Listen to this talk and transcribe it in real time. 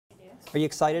Are you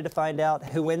excited to find out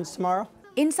who wins tomorrow?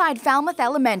 Inside Falmouth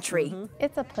Elementary.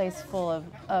 It's a place full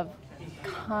of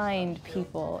kind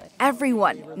people.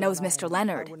 Everyone knows Mr.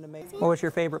 Leonard. What was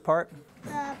your favorite part?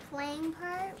 The playing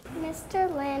part.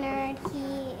 Mr. Leonard,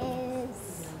 he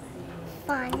is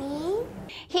funny.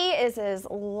 He is as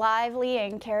lively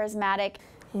and charismatic.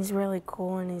 He's really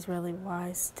cool and he's really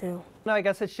wise too. No, I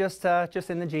guess it's just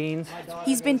in the genes.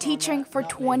 He's been teaching for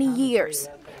 20 years.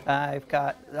 I've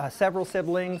got several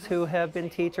siblings who have been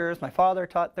teachers. My father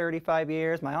taught 35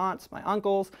 years, my aunts, my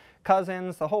uncles,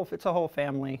 cousins, it's a whole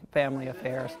family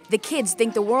affair. The kids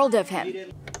think the world of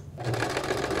him.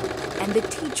 And the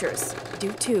teachers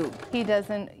do too. He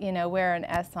doesn't, wear an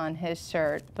S on his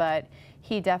shirt, but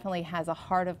he definitely has a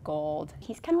heart of gold.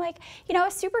 He's kind of like, a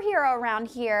superhero around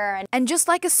here. And just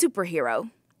like a superhero,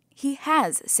 he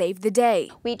has saved the day.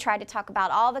 We try to talk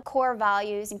about all the core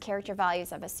values and character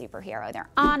values of a superhero. They're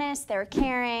honest, they're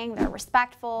caring, they're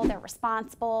respectful, they're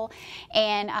responsible,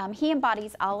 and he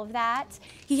embodies all of that.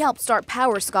 He helped start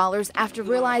Power Scholars after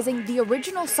realizing the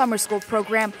original summer school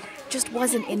program just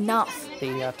wasn't enough.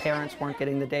 The parents weren't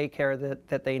getting the daycare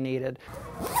that they needed.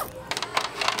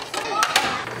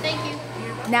 Thank you.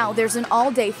 Now there's an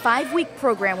all-day 5-week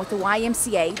program with the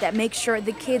YMCA that makes sure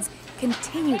the kids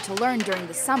continue to learn during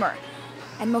the summer.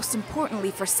 And most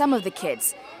importantly for some of the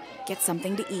kids, get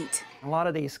something to eat. A lot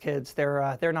of these kids,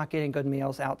 they're not getting good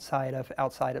meals outside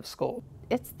of school.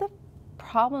 It's the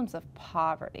problems of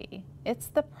poverty. It's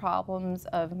the problems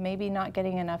of maybe not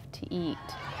getting enough to eat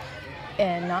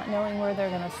and not knowing where they're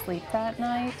going to sleep that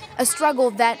night. A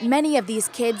struggle that many of these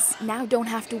kids now don't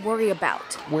have to worry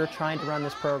about. We're trying to run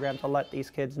this program to let these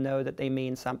kids know that they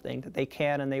mean something, that they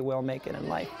can and they will make it in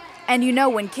life. And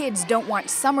when kids don't want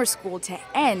summer school to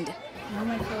end. No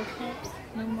more field trips,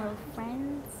 no more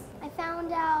friends. I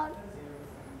found out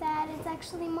that it's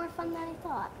actually more fun than I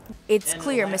thought. It's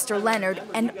clear Mr. Leonard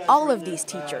and all of these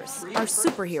teachers are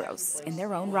superheroes in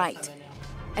their own right.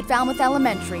 At Falmouth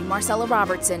Elementary, Marcella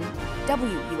Robertson,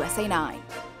 WUSA 9.